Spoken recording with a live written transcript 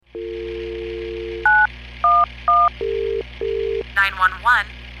911,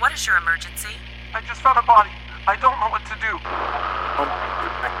 what is your emergency? I just found a body. I don't know what to do.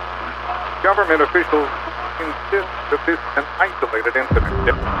 Government officials insist that this is an isolated incident.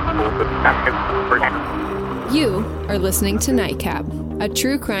 You are listening to Nightcap, a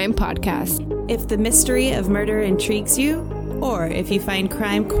true crime podcast. If the mystery of murder intrigues you, or if you find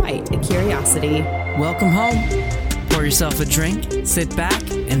crime quite a curiosity, welcome home. Pour yourself a drink, sit back,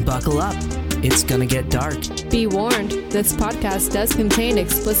 and buckle up. It's gonna get dark. Be warned, this podcast does contain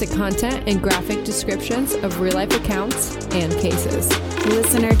explicit content and graphic descriptions of real-life accounts and cases.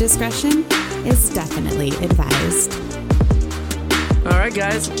 Listener discretion is definitely advised. All right,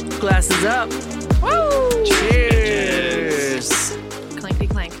 guys, glasses up. Woo! Cheers! Clanky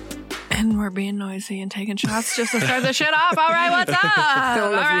clank. And we're being noisy and taking shots just to start the shit off. All right, what's up?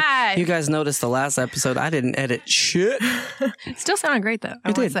 All right. You guys noticed the last episode, I didn't edit shit. Still sounded great, though,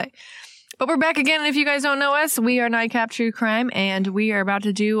 I would say. But we're back again, and if you guys don't know us, we are Nightcap True Crime, and we are about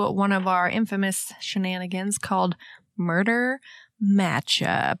to do one of our infamous shenanigans called Murder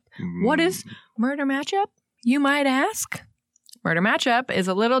Matchup. What is Murder Matchup, you might ask? Murder Matchup is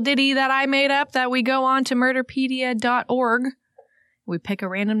a little ditty that I made up that we go on to murderpedia.org. We pick a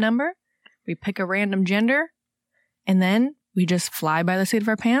random number, we pick a random gender, and then we just fly by the seat of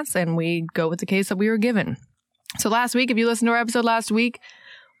our pants, and we go with the case that we were given. So last week, if you listened to our episode last week,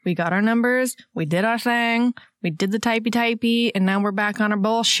 we got our numbers, we did our thing, we did the typey, and now we're back on our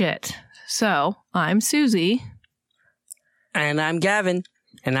bullshit. So, I'm Susie. And I'm Gavin.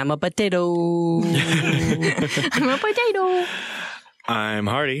 And I'm a potato. I'm a potato. I'm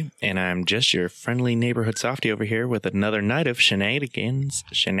Hardy, and I'm just your friendly neighborhood softie over here with another night of shenanigans.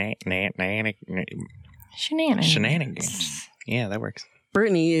 Shenanigans. Yeah, that works.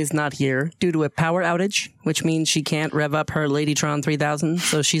 Brittany is not here due to a power outage, which means she can't rev up her Ladytron 3000,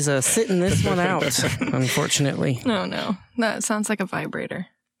 so she's sitting this one out, unfortunately. Oh, no. That sounds like a vibrator.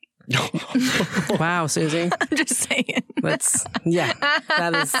 Wow, Susie. I'm just saying.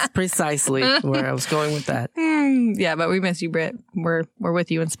 That is precisely where I was going with that. Yeah, but we miss you, Britt. We're with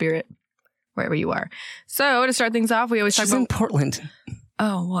you in spirit, wherever you are. So, to start things off, we always talk about... She's in Portland.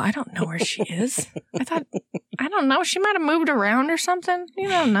 Oh, well, I don't know where she is. I don't know. She might have moved around or something. You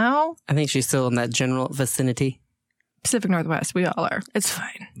don't know. I think she's still in that general vicinity. Pacific Northwest. We all are. It's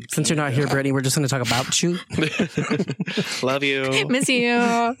fine. Since you're not here, Brittany, we're just going to talk about you. Love you. Miss you.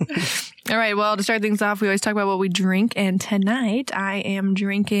 All right. Well, to start things off, we always talk about what we drink. And tonight I am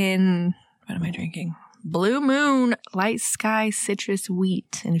drinking... What am I drinking? Blue Moon Light Sky Citrus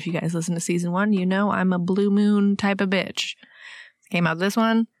Wheat. And if you guys listen to season 1, you know I'm a Blue Moon type of bitch. Came out this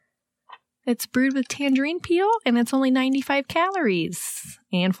one. It's brewed with tangerine peel, and it's only 95 calories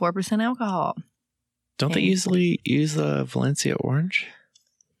and 4% alcohol. Don't they usually use the Valencia orange?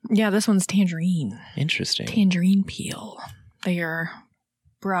 Yeah, this one's tangerine. Interesting. Tangerine peel. They are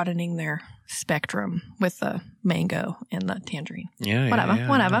broadening their spectrum with the mango and the tangerine. Yeah,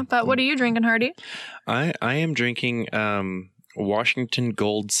 whatever. But what are you drinking, Hardy? I am drinking Washington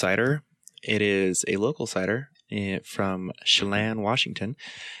Gold Cider. It is a local cider from Chelan, Washington.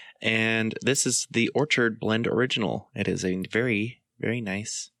 And this is the Orchard Blend Original. It is a very, very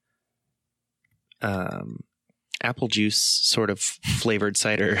nice apple juice sort of flavored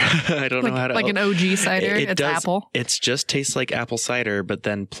cider. I don't know how to... Like an OG cider? It's apple? It just tastes like apple cider, but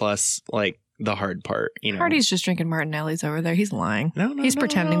then plus like the hard part. You know? Hardy's just drinking Martinelli's over there. He's lying. He's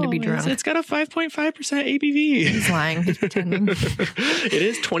pretending to be drunk. It's got a 5.5% ABV. He's lying. He's pretending. It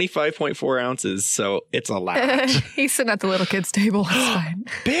is 25.4 ounces, so it's a lot. He's sitting at the little kid's table. It's fine.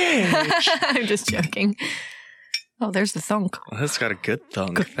 Bitch! I'm just joking. Oh, there's the thunk. Well, that's got a good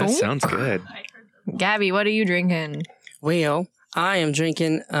thunk. That sounds good. Gabby, what are you drinking? Well, I am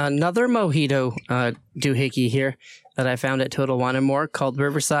drinking another mojito doohickey here that I found at Total Wine & More called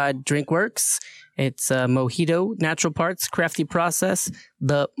Riverside Drink Works. It's mojito, natural parts, crafty process,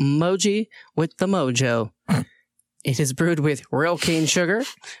 the moji with the mojo. It is brewed with real cane sugar,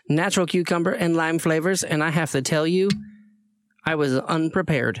 natural cucumber, and lime flavors, and I have to tell you, I was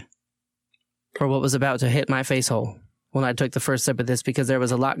unprepared for what was about to hit my face hole when I took the first sip of this because there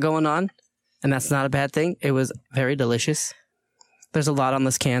was a lot going on, and that's not a bad thing. It was very delicious. There's a lot on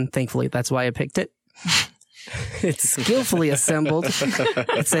this can, thankfully. That's why I picked it. It's skillfully assembled.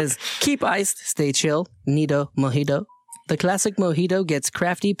 It says, keep iced, stay chill, Nido Mojito. The classic mojito gets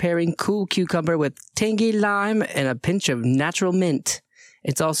crafty, pairing cool cucumber with tangy lime and a pinch of natural mint.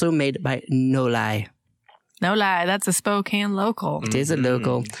 It's also made by No Lie. No Lie, that's a Spokane local. It is a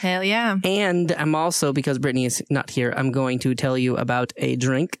local. Hell yeah. And I'm also, because Brittany is not here, I'm going to tell you about a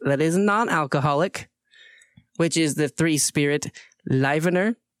drink that is non-alcoholic, which is the Three Spirit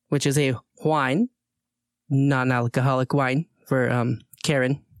Livener, which is a wine, non-alcoholic wine for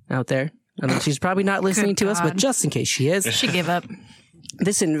Karen out there. I mean, she's probably not listening to us, but just in case she is. She gave up.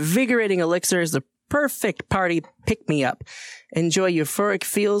 This invigorating elixir is the perfect party pick-me-up. Enjoy euphoric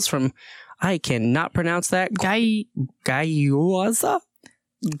feels from, I cannot pronounce that, Gaiuaza,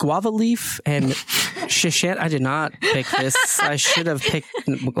 guava leaf, and Shishan. I did not pick this. I should have picked,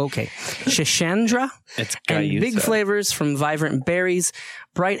 okay. Shishandra. It's and Gaiusa. big flavors from vibrant berries,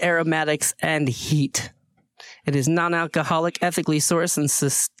 bright aromatics, and heat. It is non-alcoholic, ethically sourced, and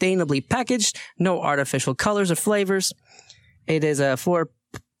sustainably packaged. No artificial colors or flavors. It is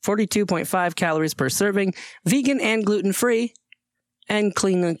 42.5 calories per serving, vegan and gluten-free, and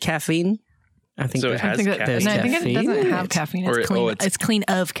clean of caffeine. I think So it has I caffeine. think it doesn't have caffeine. It's clean. it's It's clean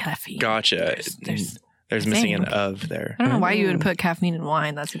of caffeine. Gotcha. There's missing an of there. I don't know why you would put caffeine in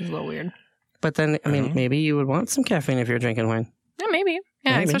wine. That seems a little weird. But then, I mean, maybe you would want some caffeine if you're drinking wine. Yeah, maybe.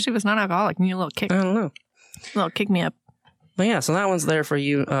 Yeah, Maybe. especially if it's non-alcoholic. You need a little kick. I don't know. A little kick me up. But yeah, so that one's there for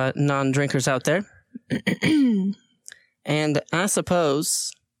you non-drinkers out there. And I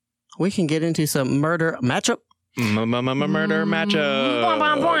suppose we can get into some murder matchup. Murder matchup.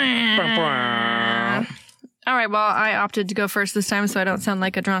 All right, well, I opted to go first this time so I don't sound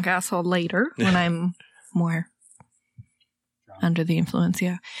like a drunk asshole later when I'm more under the influence,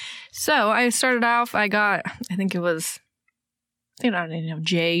 yeah. So I started off, I think it was,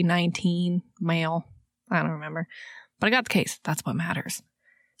 J19, male. I don't remember. But I got the case. That's what matters.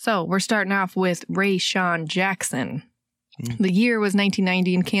 So we're starting off with Ray Sean Jackson. The year was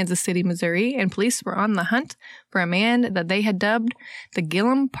 1990 in Kansas City, Missouri, and police were on the hunt for a man that they had dubbed the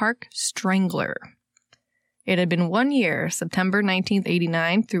Gillum Park Strangler. It had been 1 year, September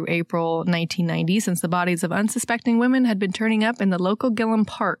 1989 through April 1990, since the bodies of unsuspecting women had been turning up in the local Gillum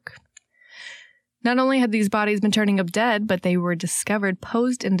Park. Not only had these bodies been turning up dead, but they were discovered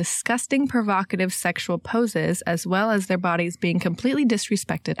posed in disgusting, provocative sexual poses, as well as their bodies being completely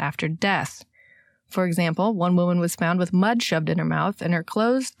disrespected after death. For example, one woman was found with mud shoved in her mouth and her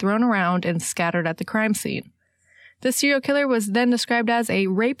clothes thrown around and scattered at the crime scene. The serial killer was then described as a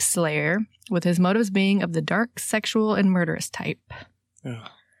rape slayer, with his motives being of the dark, sexual, and murderous type. Ugh.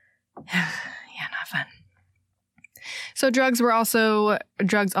 Yeah, not fun. So drugs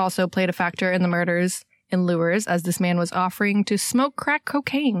also played a factor in the murders and lures, as this man was offering to smoke crack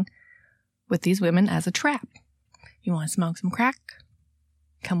cocaine with these women as a trap. You want to smoke some crack?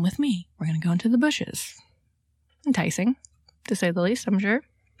 Come with me. We're going to go into the bushes. Enticing, to say the least, I'm sure.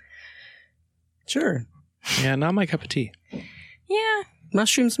 Sure. Yeah, not my cup of tea. Yeah.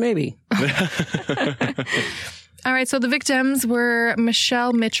 Mushrooms, maybe. All right, so the victims were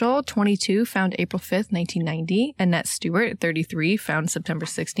Michelle Mitchell, 22, found April 5th, 1990. Annette Stewart, 33, found September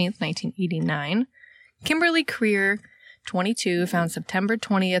 16th, 1989. Kimberly Creer, 22, found September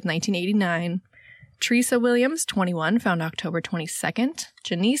 20th, 1989. Teresa Williams, 21, found October 22nd.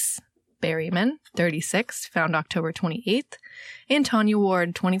 Janice Berryman, 36, found October 28th. And Tanya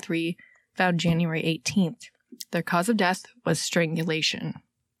Ward, 23, found January 18th. Their cause of death was strangulation.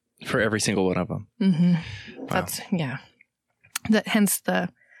 For every single one of them. Mm-hmm. Wow. That's, yeah. Hence the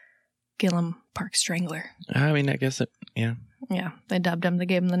Gillum Park Strangler. I mean, I guess yeah. Yeah, they dubbed him. They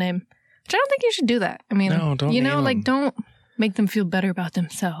gave him the name. Which I don't think you should do that. I mean, No, don't name him. don't make them feel better about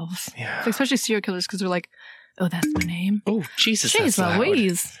themselves. Yeah. Especially serial killers, because they're like, oh, that's my name. Oh, Jesus. Jeez that's loud.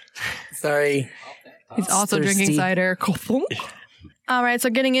 Louise. Sorry. He's also Thirsty. drinking cider. All right, so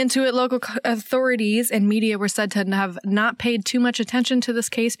getting into it, local authorities and media were said to have not paid too much attention to this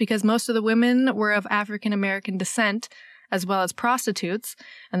case because most of the women were of African American descent, as well as prostitutes,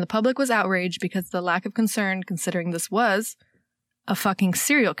 and the public was outraged because of the lack of concern, considering this was a fucking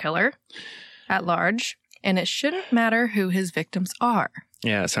serial killer at large, and it shouldn't matter who his victims are.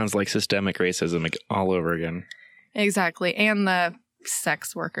 Yeah, it sounds like systemic racism all over again. Exactly, and the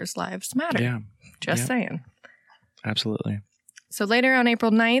sex workers' lives matter. Yeah. Just Yeah. saying. Absolutely. So later on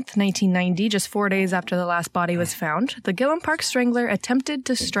April 9th, 1990, just 4 days after the last body was found, the Gillum Park Strangler attempted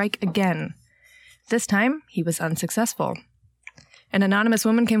to strike again. This time, he was unsuccessful. An anonymous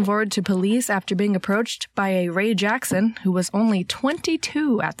woman came forward to police after being approached by a Ray Jackson, who was only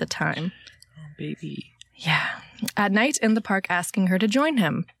 22 at the time. Oh, baby. Yeah. At night in the park asking her to join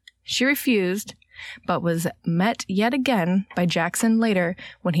him. She refused, but was met yet again by Jackson later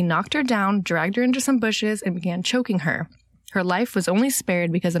when he knocked her down, dragged her into some bushes, and began choking her. Her life was only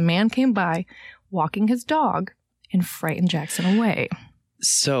spared because a man came by, walking his dog, and frightened Jackson away.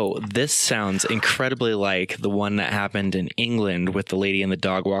 So this sounds incredibly like the one that happened in England with the lady and the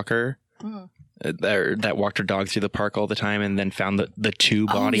dog walker that walked her dog through the park all the time and then found the two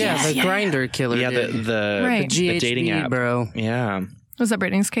bodies. Yeah, the grinder killer. Yeah, did. the Right. the dating GHB, app. bro. Yeah, Was that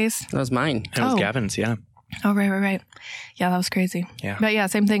Brittany's case? That was mine. that was Oh. Gavin's. Yeah, Oh, right. Yeah, that was crazy. Yeah. But yeah,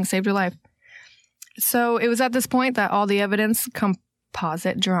 same thing. Saved her life. So it was at this point that all the evidence,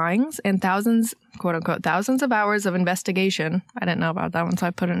 composite drawings, and thousands, quote unquote, thousands of hours of investigation. I didn't know about that one, so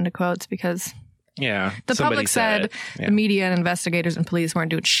I put it into quotes because the public said the media and investigators and police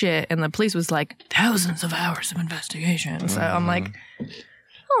weren't doing shit, and the police was like, thousands of hours of investigation. So I'm like,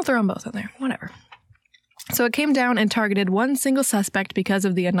 I'll throw them both in there. Whatever. So it came down and targeted one single suspect because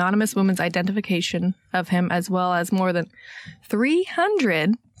of the anonymous woman's identification of him, as well as more than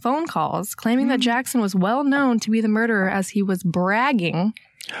 300 phone calls claiming that Jackson was well known to be the murderer, as he was bragging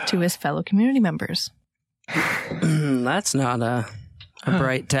to his fellow community members. That's not a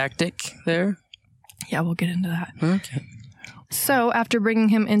bright tactic there. Yeah, we'll get into that. Okay. So after bringing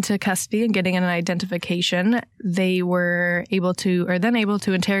him into custody and getting an identification, they were able to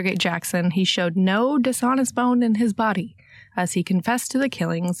interrogate Jackson. He showed no dishonest bone in his body, as he confessed to the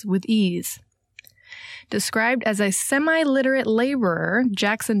killings with ease. Described as a semi-literate laborer,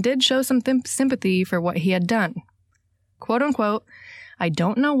 Jackson did show some sympathy for what he had done. Quote unquote, "I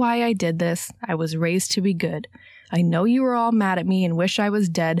don't know why I did this. I was raised to be good. I know you were all mad at me and wish I was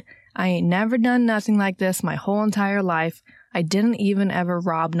dead. I ain't never done nothing like this my whole entire life. I didn't even ever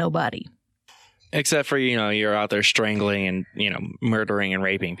rob nobody." Except for, you're out there strangling and, murdering and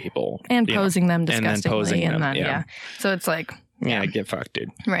raping people. And posing them disgustingly. And then posing them, yeah. So it's like... Yeah, get fucked, dude.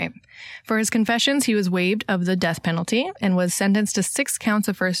 Right. For his confessions, he was waived of the death penalty and was sentenced to 6 counts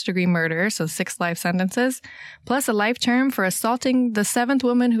of first-degree murder, so 6 life sentences, plus a life term for assaulting the 7th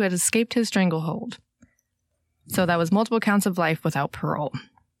woman who had escaped his stranglehold. So that was multiple counts of life without parole.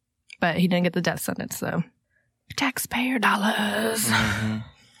 But he didn't get the death sentence, so... Taxpayer dollars. Mm-hmm.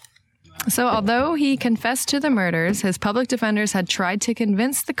 So although he confessed to the murders, his public defenders had tried to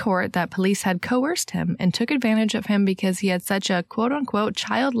convince the court that police had coerced him and took advantage of him because he had such a quote-unquote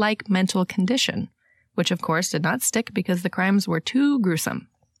childlike mental condition, which of course did not stick because the crimes were too gruesome.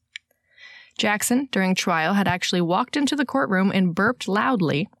 Jackson, during trial, had actually walked into the courtroom and burped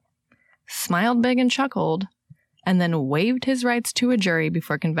loudly, smiled big and chuckled, and then waived his rights to a jury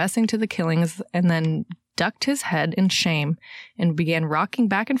before confessing to the killings, and then ducked his head in shame and began rocking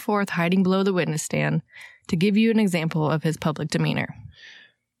back and forth, hiding below the witness stand, to give you an example of his public demeanor.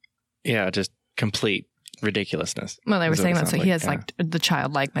 Yeah, just complete ridiculousness. Well, they were saying that, so he has like the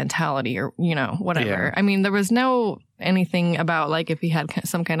childlike mentality or, whatever. Yeah. I mean, there was no anything about like if he had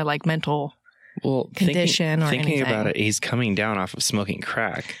some kind of like mental condition or anything. Thinking about it, he's coming down off of smoking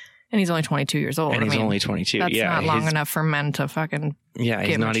crack. And he's only 22 years old. And he's only 22. That's not long enough for men to fucking Yeah,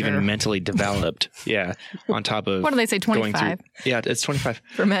 he's not even mentally developed. Yeah, on top of... What do they say, 25? Yeah, it's 25.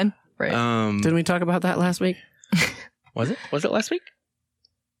 For men? Right. Didn't we talk about that last week? Was it? Was it last week?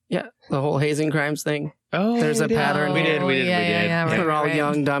 Yeah, the whole hazing crimes thing. Oh, there's a pattern. We did. Yeah, right, We're all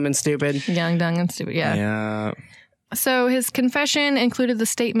young, dumb, and stupid. Young, dumb, and stupid, yeah. Yeah. So his confession included the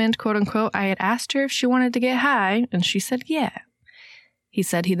statement, quote unquote, "I had asked her if she wanted to get high, and she said yeah." He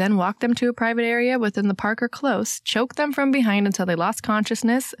said he then walked them to a private area within the park or close, choked them from behind until they lost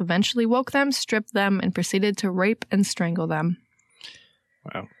consciousness, eventually woke them, stripped them, and proceeded to rape and strangle them.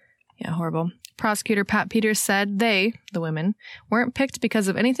 Wow. Yeah, horrible. Prosecutor Pat Peters said they, the women, weren't picked because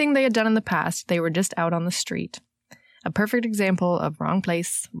of anything they had done in the past. They were just out on the street. A perfect example of wrong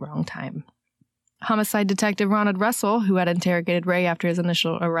place, wrong time. Homicide detective Ronald Russell, who had interrogated Ray after his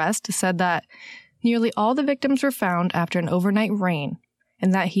initial arrest, said that nearly all the victims were found after an overnight rain,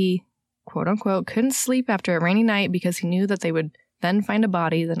 and that he, quote-unquote, couldn't sleep after a rainy night because he knew that they would then find a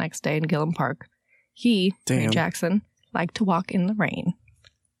body the next day in Gillum Park. He, Ray Jackson, liked to walk in the rain.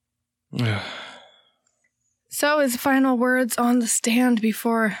 So his final words on the stand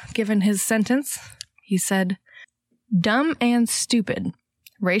before giving his sentence, he said, "Dumb and stupid."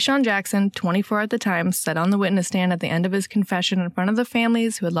 Rayshawn Jackson, 24 at the time, said on the witness stand at the end of his confession in front of the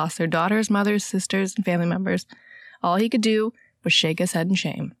families who had lost their daughters, mothers, sisters, and family members, all he could do was shake his head in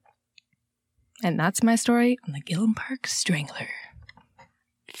shame. And that's my story on the Gillum Park Strangler.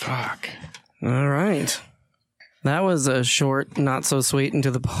 Fuck. All right. That was a short, not so sweet and to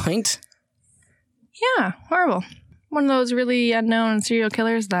the point. Yeah, horrible. One of those really unknown serial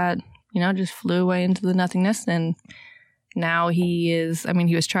killers that, just flew away into the nothingness. And now he is,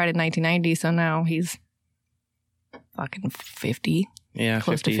 he was tried in 1990, so now he's fucking 50. Yeah,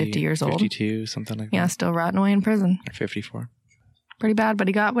 close to 50 years old. 52, something like that. Yeah, still rotting away in prison. Or 54. Pretty bad, but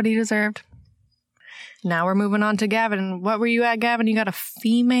he got what he deserved. Now we're moving on to Gavin. What were you at, Gavin? You got a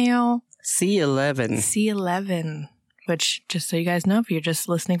female... C11. C11. Which, just so you guys know, if you're just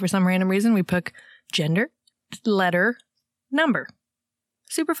listening for some random reason, we put gender, letter, number.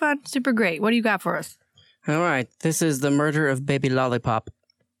 Super fun, super great. What do you got for us? All right. This is the murder of Baby Lollipop.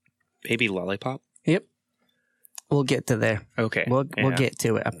 Baby Lollipop? Yep. We'll get to there. Okay. We'll get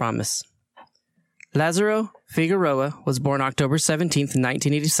to it, I promise. Lazaro Figueroa was born October 17th,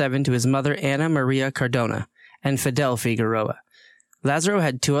 1987 to his mother Ana Maria Cardona and Fidel Figueroa. Lazaro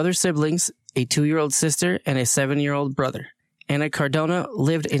had 2 other siblings, a 2-year-old sister and a 7-year-old brother. Ana Cardona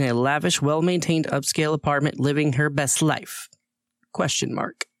lived in a lavish, well-maintained upscale apartment, living her best life. ?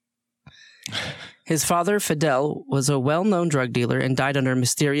 His father, Fidel, was a well-known drug dealer and died under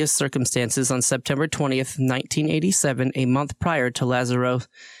mysterious circumstances on September 20th, 1987, a month prior to Lazaro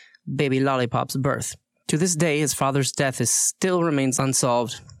Baby Lollipop's birth. To this day, his father's death still remains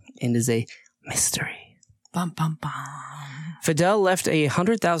unsolved and is a mystery. Bum, bum, bum. Fidel left a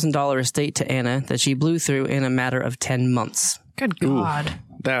 $100,000 estate to Anna that she blew through in a matter of 10 months. Good God.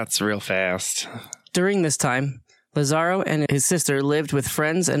 Ooh, that's real fast. During this time, Lazaro and his sister lived with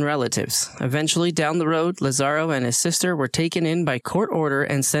friends and relatives. Eventually, down the road, Lazaro and his sister were taken in by court order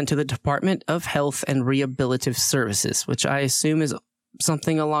and sent to the Department of Health and Rehabilitative Services, which I assume is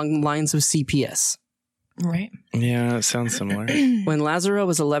something along the lines of CPS. Right. Yeah, it sounds similar. When Lazaro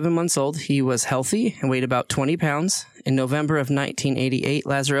was 11 months old, he was healthy and weighed about 20 pounds. In November of 1988,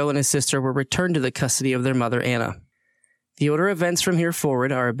 Lazaro and his sister were returned to the custody of their mother, Anna. The order of events from here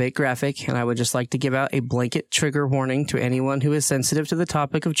forward are a bit graphic, and I would just like to give out a blanket trigger warning to anyone who is sensitive to the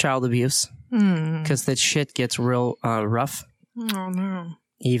topic of child abuse, because that shit gets real rough. Oh, no.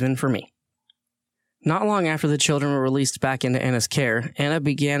 Even for me. Not long after the children were released back into Anna's care, Anna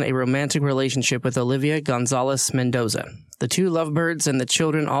began a romantic relationship with Olivia Gonzalez Mendoza. The 2 lovebirds and the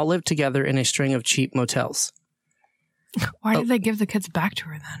children all lived together in a string of cheap motels. Why did they give the kids back to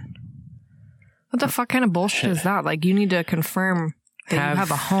her then? What the fuck kind of bullshit is that? Like, you need to confirm that you have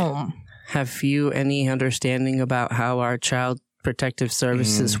a home. Have you any understanding about how our child protective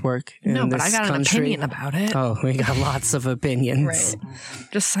services work in No, but this I got country? an opinion about it. Oh, we got lots of opinions. Right.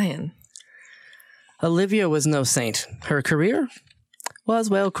 Just saying. Olivia was no saint. Her career was,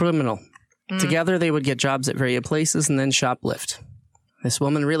 well, criminal. Together, they would get jobs at various places and then shoplift. This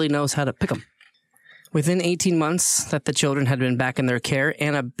woman really knows how to pick 'em. Within 18 months that the children had been back in their care,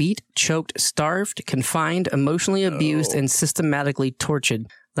 Anna beat, choked, starved, confined, emotionally abused, and systematically tortured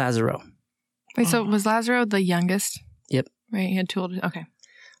Lazaro. Wait, so was Lazaro the youngest? Yep. Right, he had 2 older... Okay.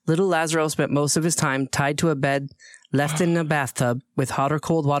 Little Lazaro spent most of his time tied to a bed, left in a bathtub with hot or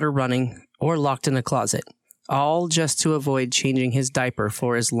cold water running, or locked in a closet, all just to avoid changing his diaper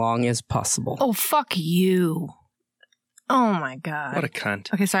for as long as possible. Oh, fuck you. Oh, my God. What a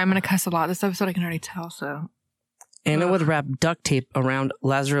cunt. Okay, sorry, I'm going to cuss a lot. This episode I can already tell, so... Anna would wrap duct tape around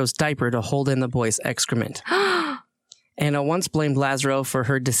Lazaro's diaper to hold in the boy's excrement. Anna once blamed Lazaro for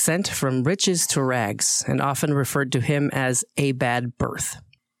her descent from riches to rags and often referred to him as a bad birth.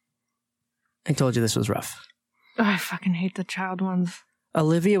 I told you this was rough. Oh, I fucking hate the child ones.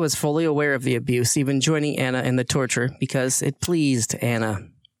 Olivia was fully aware of the abuse, even joining Anna in the torture because it pleased Anna.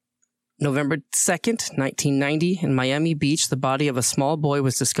 November 2nd, 1990, in Miami Beach, the body of a small boy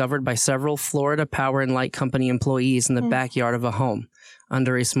was discovered by several Florida Power and Light Company employees in the backyard of a home,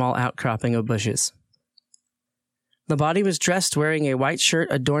 under a small outcropping of bushes. The body was dressed wearing a white shirt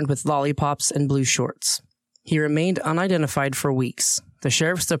adorned with lollipops and blue shorts. He remained unidentified for weeks. The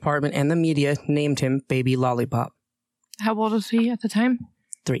sheriff's department and the media named him Baby Lollipop. How old was he at the time?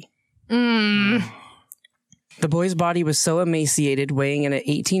 3. The boy's body was so emaciated, weighing in at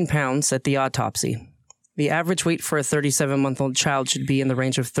 18 pounds at the autopsy. The average weight for a 37-month-old child should be in the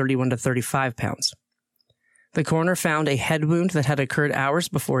range of 31 to 35 pounds. The coroner found a head wound that had occurred hours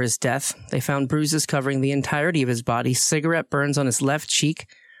before his death. They found bruises covering the entirety of his body, cigarette burns on his left cheek,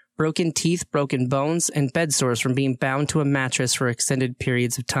 broken teeth, broken bones, and bed sores from being bound to a mattress for extended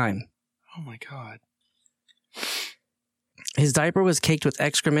periods of time. Oh my God. His diaper was caked with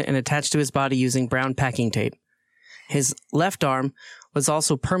excrement and attached to his body using brown packing tape. His left arm was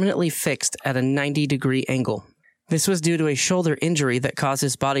also permanently fixed at a 90-degree angle. This was due to a shoulder injury that caused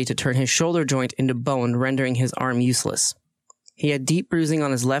his body to turn his shoulder joint into bone, rendering his arm useless. He had deep bruising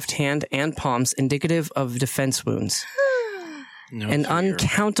on his left hand and palms, indicative of defense wounds. An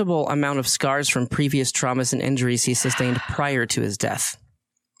uncountable amount of scars from previous traumas and injuries he sustained prior to his death.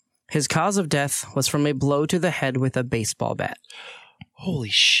 His cause of death was from a blow to the head with a baseball bat. Holy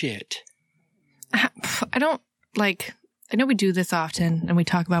shit. I don't, like, I know we do this often, and we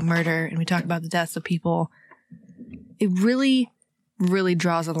talk about murder, and we talk about the deaths of people. It really, really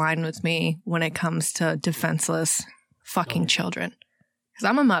draws a line with me when it comes to defenseless fucking children. Because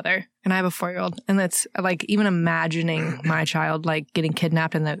I'm a mother, and I have a 4-year-old, and that's, like, even imagining my child, like, getting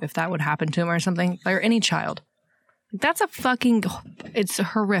kidnapped and that if that would happen to him or something, or any child. That's a fucking, it's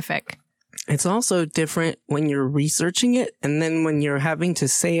horrific. It's also different when you're researching it and then when you're having to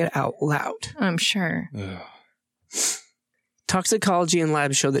say it out loud. I'm sure. Ugh. Toxicology and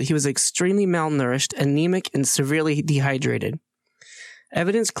labs showed that he was extremely malnourished, anemic, and severely dehydrated.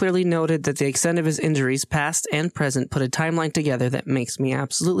 Evidence clearly noted that the extent of his injuries, past and present, put a timeline together that makes me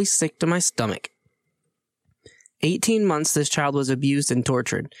absolutely sick to my stomach. 18 months this child was abused and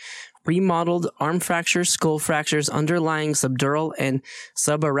tortured. Remodeled arm fractures, skull fractures, underlying subdural and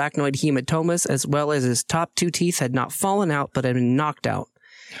subarachnoid hematomas, as well as his top 2 teeth had not fallen out but had been knocked out.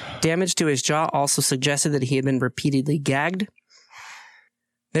 Damage to his jaw also suggested that he had been repeatedly gagged.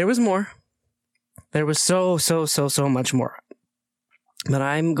 There was more. There was so much more. But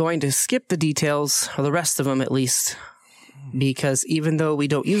I'm going to skip the details, or the rest of them at least, because even though we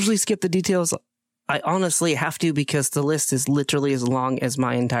don't usually skip the details, I honestly have to because the list is literally as long as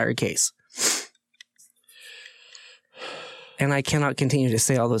my entire case. And I cannot continue to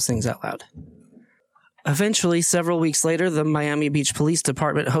say all those things out loud. Eventually, several weeks later, the Miami Beach Police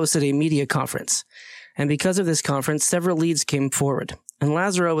Department hosted a media conference. And because of this conference, several leads came forward, and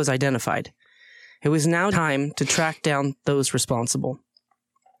Lazaro was identified. It was now time to track down those responsible.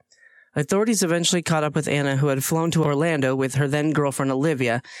 Authorities eventually caught up with Anna, who had flown to Orlando with her then-girlfriend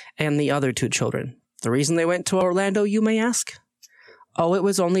Olivia and the other 2 children. The reason they went to Orlando, you may ask? Oh, it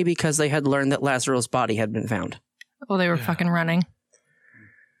was only because they had learned that Lazaro's body had been found. Oh, they were fucking running.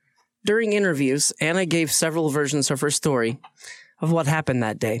 During interviews, Anna gave several versions of her story of what happened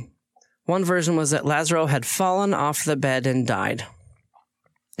that day. One version was that Lazaro had fallen off the bed and died.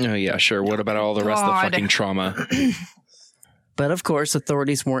 Oh, yeah, sure. What about all the rest of the fucking trauma? But of course,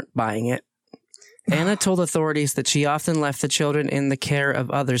 authorities weren't buying it. Anna told authorities that she often left the children in the care of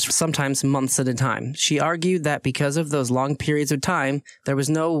others, sometimes months at a time. She argued that because of those long periods of time, there was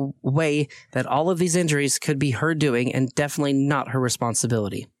no way that all of these injuries could be her doing and definitely not her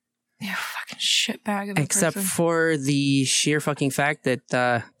responsibility. Yeah, fucking shitbag of a Except person. for the sheer fucking fact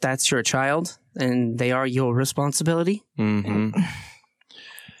that that's your child and they are your responsibility. Mm-hmm.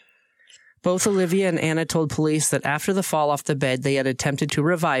 Both Olivia and Anna told police that after the fall off the bed, they had attempted to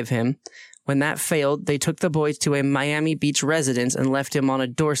revive him. When that failed, they took the boys to a Miami Beach residence and left him on a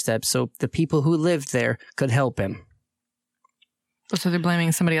doorstep so the people who lived there could help him. So they're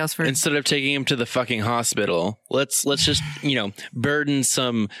blaming somebody else for... Instead of taking him to the fucking hospital, let's just, burden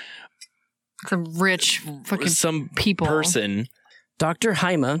some rich fucking people. Person. Dr.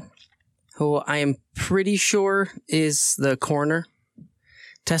 Jaime, who I am pretty sure is the coroner,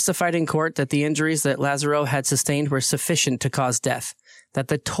 testified in court that the injuries that Lazaro had sustained were sufficient to cause death, that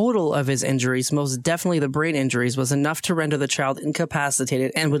the total of his injuries, most definitely the brain injuries, was enough to render the child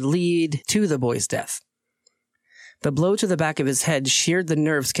incapacitated and would lead to the boy's death. The blow to the back of his head sheared the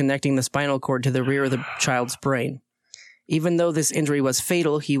nerves connecting the spinal cord to the rear of the child's brain. Even though this injury was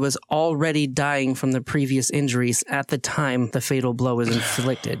fatal, he was already dying from the previous injuries at the time the fatal blow was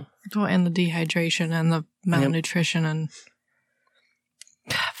inflicted. Oh, and the dehydration and the malnutrition and...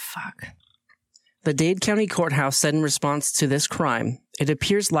 Fuck. The Dade County Courthouse said in response to this crime, it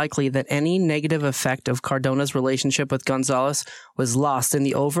appears likely that any negative effect of Cardona's relationship with Gonzalez was lost in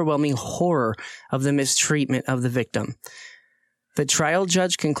the overwhelming horror of the mistreatment of the victim. The trial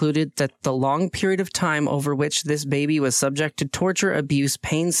judge concluded that the long period of time over which this baby was subject to torture, abuse,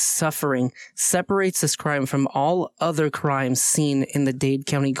 pain, suffering separates this crime from all other crimes seen in the Dade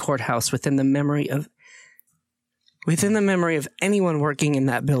County Courthouse within the memory of anyone working in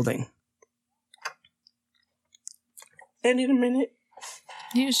that building. I need a minute.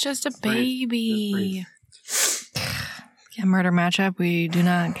 He was just a baby. Yeah, murder matchup. We do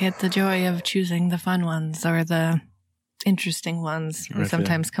not get the joy of choosing the fun ones or the interesting ones. We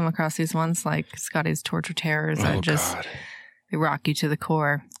sometimes come across these ones like Scotty's torture terrors that they rock you to the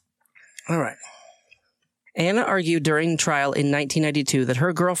core. All right. Anna argued during trial in 1992 that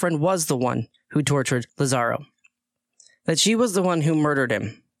her girlfriend was the one who tortured Lazaro, that she was the one who murdered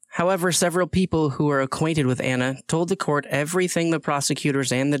him. However, several people who were acquainted with Anna told the court everything the prosecutors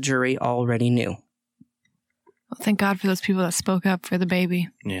and the jury already knew. Well, thank God for those people that spoke up for the baby.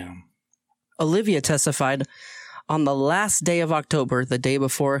 Yeah. Olivia testified on the last day of October, the day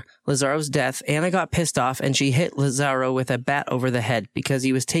before Lazaro's death, Anna got pissed off and she hit Lazaro with a bat over the head because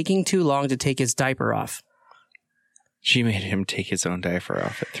he was taking too long to take his diaper off. She made him take his own diaper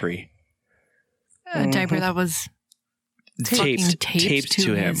off at 3. A diaper that was... taped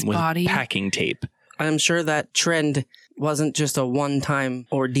to him with body. Packing tape. I'm sure that trend wasn't just a one-time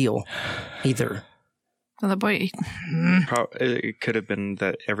ordeal either. Well, the boy... It could have been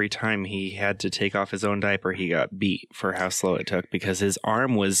that every time he had to take off his own diaper, he got beat for how slow it took because his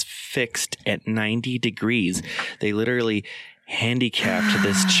arm was fixed at 90 degrees. They literally handicapped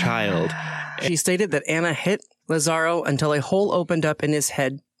this child. She stated that Anna hit Lazaro until a hole opened up in his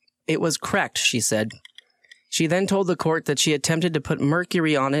head. It was cracked, she said. She then told the court that she attempted to put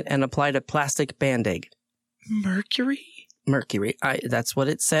mercury on it and applied a plastic Band-Aid. Mercury? Mercury. That's what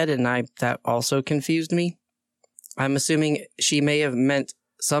it said, and that also confused me. I'm assuming she may have meant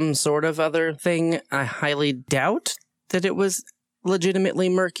some sort of other thing. I highly doubt that it was legitimately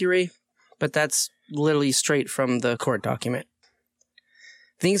mercury, but that's literally straight from the court document.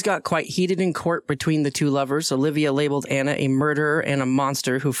 Things got quite heated in court between the two lovers. Olivia labeled Anna a murderer and a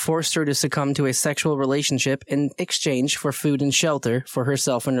monster who forced her to succumb to a sexual relationship in exchange for food and shelter for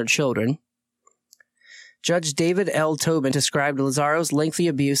herself and her children. Judge David L. Tobin described Lazzaro's lengthy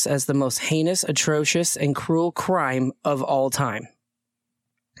abuse as the most heinous, atrocious, and cruel crime of all time.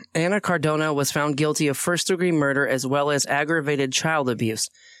 Anna Cardona was found guilty of first-degree murder as well as aggravated child abuse.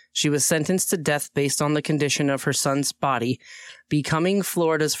 She was sentenced to death based on the condition of her son's body, becoming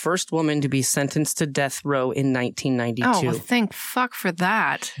Florida's first woman to be sentenced to death row in 1992. Oh, well, thank fuck for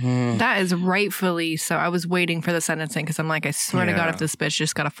that. That is rightfully so. I was waiting for the sentencing because I'm like, I swear to God, if this bitch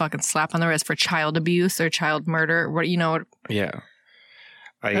just got a fucking slap on the wrist for child abuse or child murder, what, you know? Yeah.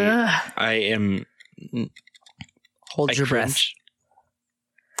 I am... Hold your breath.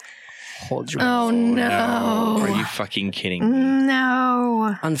 Hold your breath. Oh, no. Are you fucking kidding me?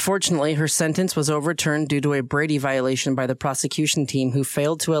 No. Unfortunately, her sentence was overturned due to a Brady violation by the prosecution team who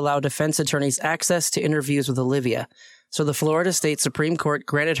failed to allow defense attorneys access to interviews with Olivia. So the Florida State Supreme Court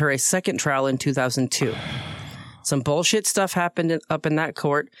granted her a second trial in 2002. Some bullshit stuff happened up in that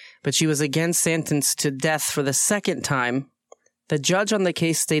court, but she was again sentenced to death for the second time. The judge on the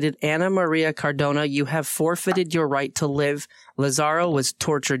case stated, Anna Maria Cardona, you have forfeited your right to live. Lazzaro was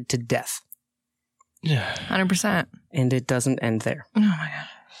tortured to death. 100%. And it doesn't end there. Oh, my God.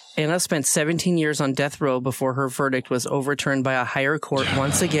 Anna spent 17 years on death row before her verdict was overturned by a higher court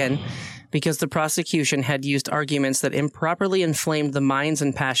once again because the prosecution had used arguments that improperly inflamed the minds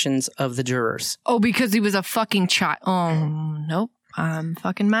and passions of the jurors. Oh, because he was a fucking child. Oh, nope. I'm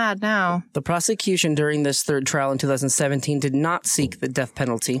fucking mad now. The prosecution during this third trial in 2017 did not seek the death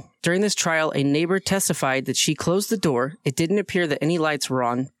penalty. During this trial, a neighbor testified that she closed the door. It didn't appear that any lights were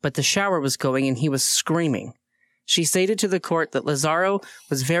on, but the shower was going and he was screaming. She stated to the court that Lazzaro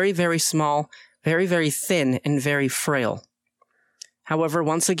was very, very small, very, very thin, and very frail. However,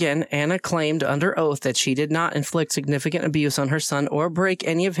 once again, Anna claimed under oath that she did not inflict significant abuse on her son or break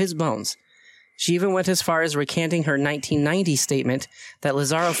any of his bones. She even went as far as recanting her 1990 statement that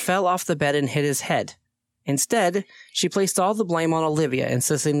Lazzaro fell off the bed and hit his head. Instead, she placed all the blame on Olivia,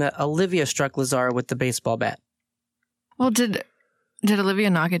 insisting that Olivia struck Lazzaro with the baseball bat. Well, did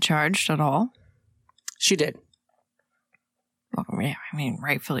Olivia not get charged at all? She did. Well, yeah, I mean,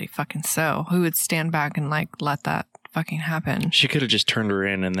 rightfully fucking so. Who would stand back and, like, let that fucking happen? She could have just turned her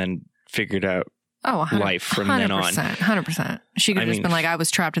in and then figured out life from 100%, then on. 100%. She could have just been like, I was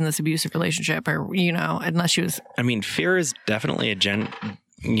trapped in this abusive relationship, or, you know, unless she was... I mean, fear is definitely a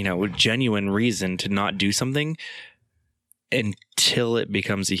genuine reason to not do something until it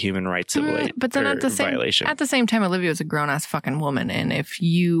becomes a human rights violation. But then at the same time, Olivia was a grown-ass fucking woman, and if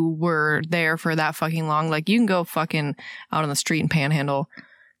you were there for that fucking long, like, you can go fucking out on the street and panhandle.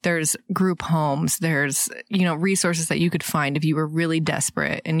 There's group homes. There's, you know, resources that you could find if you were really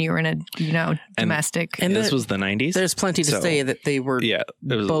desperate and you were in a, you know, domestic. And this was the 90s? There's plenty to say that they were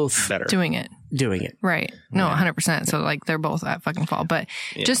both better. Doing it. Right. No, 100%. So, like, they're both at fucking fault. But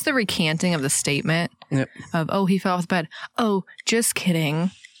just the recanting of the statement of, oh, he fell off the bed. Oh, just kidding.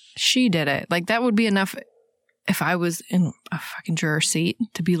 She did it. Like, that would be enough if I was in a fucking juror seat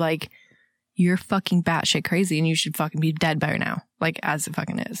to be like, you're fucking batshit crazy and you should fucking be dead by now, like, as it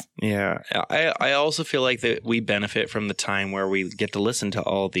fucking is. Yeah. I also feel like that we benefit from the time where we get to listen to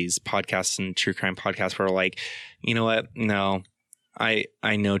all these podcasts and true crime podcasts where we're like, you know what? No, I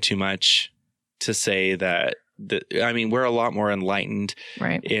know too much to say that. I mean, we're a lot more enlightened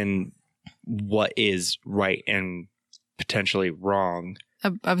in what is right and potentially wrong.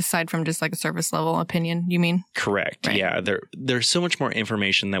 Aside from just like a surface level opinion, you mean? Correct. Right. Yeah. There's so much more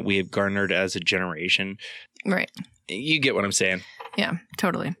information that we have garnered as a generation. Right. You get what I'm saying? Yeah,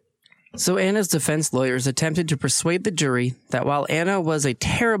 totally. So Anna's defense lawyers attempted to persuade the jury that while Anna was a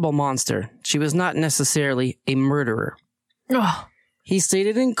terrible monster, she was not necessarily a murderer. Oh. He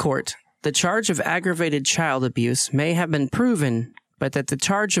stated in court, the charge of aggravated child abuse may have been proven, but that the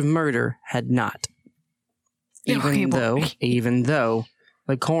charge of murder had not. Even though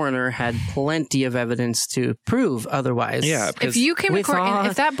the coroner had plenty of evidence to prove otherwise. Yeah, if you came to court and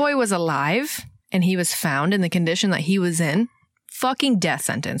if that boy was alive and he was found in the condition that he was in, fucking death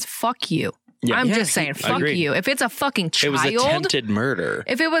sentence. Fuck you. Yeah. I'm Yeah, just saying, fuck agreed. you. If it's a fucking It child, was attempted murder.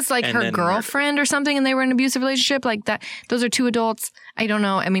 if it was like And her then girlfriend or something and they were in an abusive relationship like that, those are two adults. I don't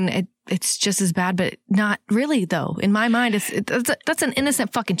know. I mean, it's just as bad, but not really though. In my mind, that's an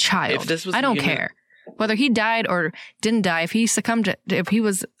innocent fucking child. If this was I don't care whether he died or didn't die. If he succumbed, if he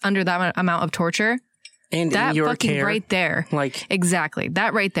was under that amount of torture, And that in your fucking care, right there, like exactly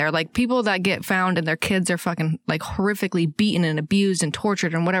that right there, like people that get found and their kids are fucking like horrifically beaten and abused and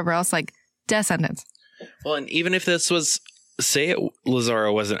tortured and whatever else, like death sentence. Well, and even if this was, say,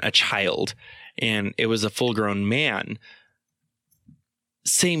 Lazaro wasn't a child and it was a full-grown man,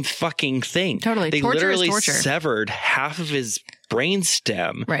 same fucking thing. Totally. They Torture is literally torture. severed half of his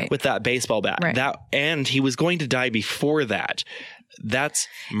brainstem with that baseball bat. Right. And he was going to die before that. That's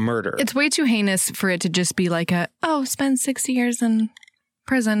murder. It's way too heinous for it to just be like spend 6 years in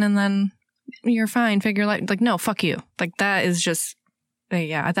prison and then you're fine, figure life. Like, no, fuck you. Like, that is just,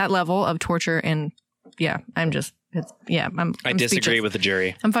 at that level of torture. And I disagree speechless. with the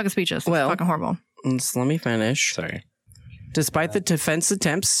jury. I'm fucking speechless. It's fucking horrible. Let me finish. Sorry. Despite the defense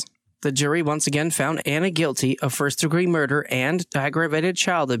attempts, the jury once again found Anna guilty of first-degree murder and aggravated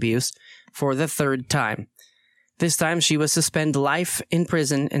child abuse for the third time. This time, she was suspended life in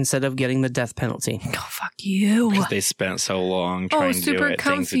prison instead of getting the death penalty. Oh, fuck you. Because they spent so long trying to do super it.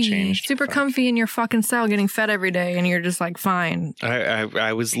 Things have comfy. changed. Super comfy in your fucking cell getting fed every day and you're just like, fine.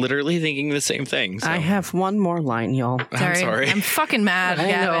 I was literally thinking the same thing. So. I have one more line, y'all. I'm sorry. I'm fucking mad,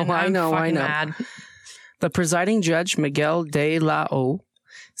 Gavin. I know. Mad. The presiding judge, Miguel de la O,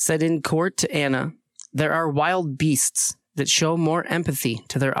 said in court to Anna, "There are wild beasts that show more empathy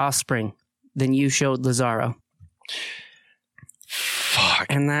to their offspring than you showed Lazaro." Fuck.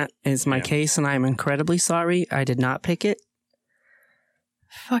 And that is my case, and I'm incredibly sorry. I did not pick it.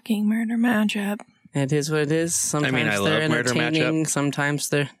 Fucking murder matchup. It is what it is. Sometimes I they're love murder entertaining. matchup.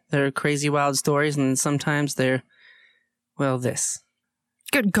 Sometimes they're crazy wild stories, and then sometimes they're, this.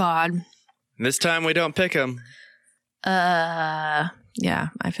 Good God. This time we don't pick them. I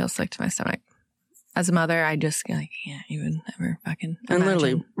feel sick to my stomach. As a mother, I just can't even ever fucking imagine. And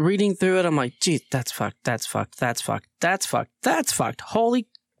literally reading through it, I'm like, geez, that's fucked. That's fucked. That's fucked. That's fucked. That's fucked. Holy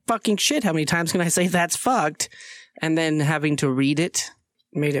fucking shit. How many times can I say that's fucked? And then having to read it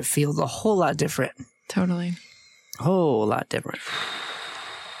made it feel a whole lot different. Totally. Whole lot different.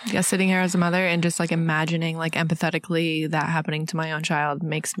 Yeah, sitting here as a mother and just like imagining like empathetically that happening to my own child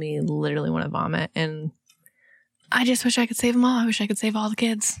makes me literally want to vomit. And I just wish I could save them all. I wish I could save all the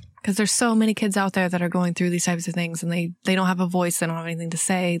kids. Because there's so many kids out there that are going through these types of things and they don't have a voice. They don't have anything to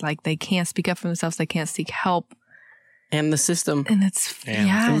say. Like they can't speak up for themselves. They can't seek help. And the system. And it's,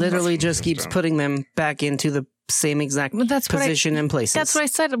 literally just keeps putting them back into the same exact position and places. That's what I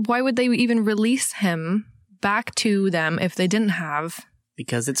said. Why would they even release him back to them if they didn't have?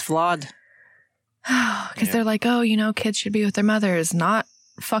 Because it's flawed. Because they're like, kids should be with their mothers. Not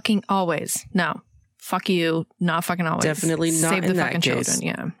fucking always. No. Fuck you. Not fucking always. Definitely not Save in the that fucking case. children.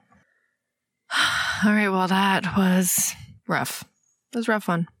 Yeah. All right. Well, that was rough. It was a rough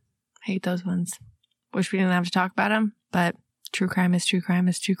one. Hate those ones. Wish we didn't have to talk about them, but true crime is true crime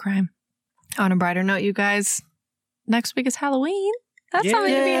is true crime. On a brighter note, you guys, next week is Halloween. That's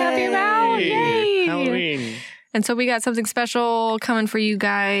something to be happy about. Yay! Halloween. And so we got something special coming for you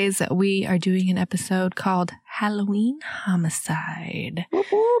guys. We are doing an episode called Halloween Homicide,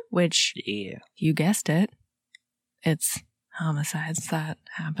 which, you guessed it, it's homicides that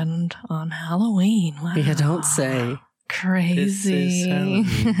happened on Halloween. Wow. You don't say. Crazy. This is Halloween.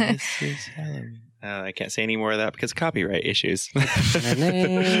 This is Halloween. I can't say any more of that because of copyright issues.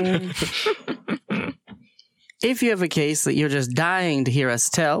 If you have a case that you're just dying to hear us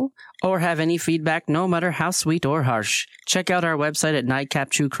tell, or have any feedback, no matter how sweet or harsh, check out our website at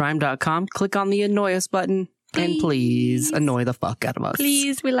nightcaptruecrime.com. Click on the Annoy Us button, and please annoy the fuck out of us.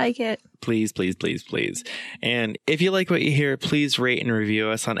 Please, we like it. Please, please, please, please. And if you like what you hear, please rate and review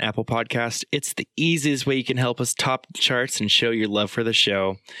us on Apple Podcast. It's the easiest way you can help us top the charts and show your love for the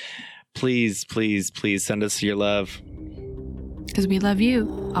show. Please, please, please send us your love. Because we love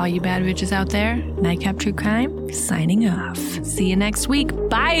you. All you bad bitches out there, Nightcap True Crime, signing off. See you next week.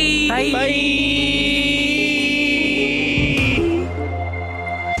 Bye. Bye. Bye.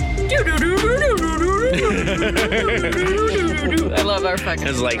 I love our fucking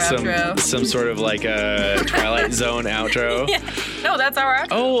It's like some sort of like a Twilight Zone outro. Yeah. No, that's our outro.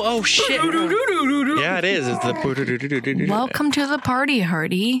 Oh shit. Yeah, it is. It's the Welcome to the party,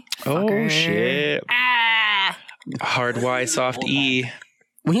 Hardy. Oh Fucker. shit. Ah. Hard Y, soft E.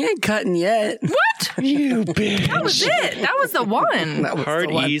 We ain't cutting yet. What? You bitch. That was it. That was the one. That was Hard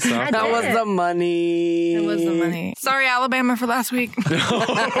the one. E, soft That R. was the money. It was the money. Sorry, Alabama, for last week.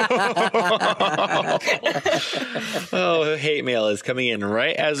 Oh, hate mail is coming in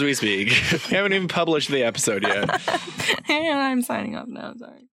right as we speak. We haven't even published the episode yet. And I'm signing off now. Sorry.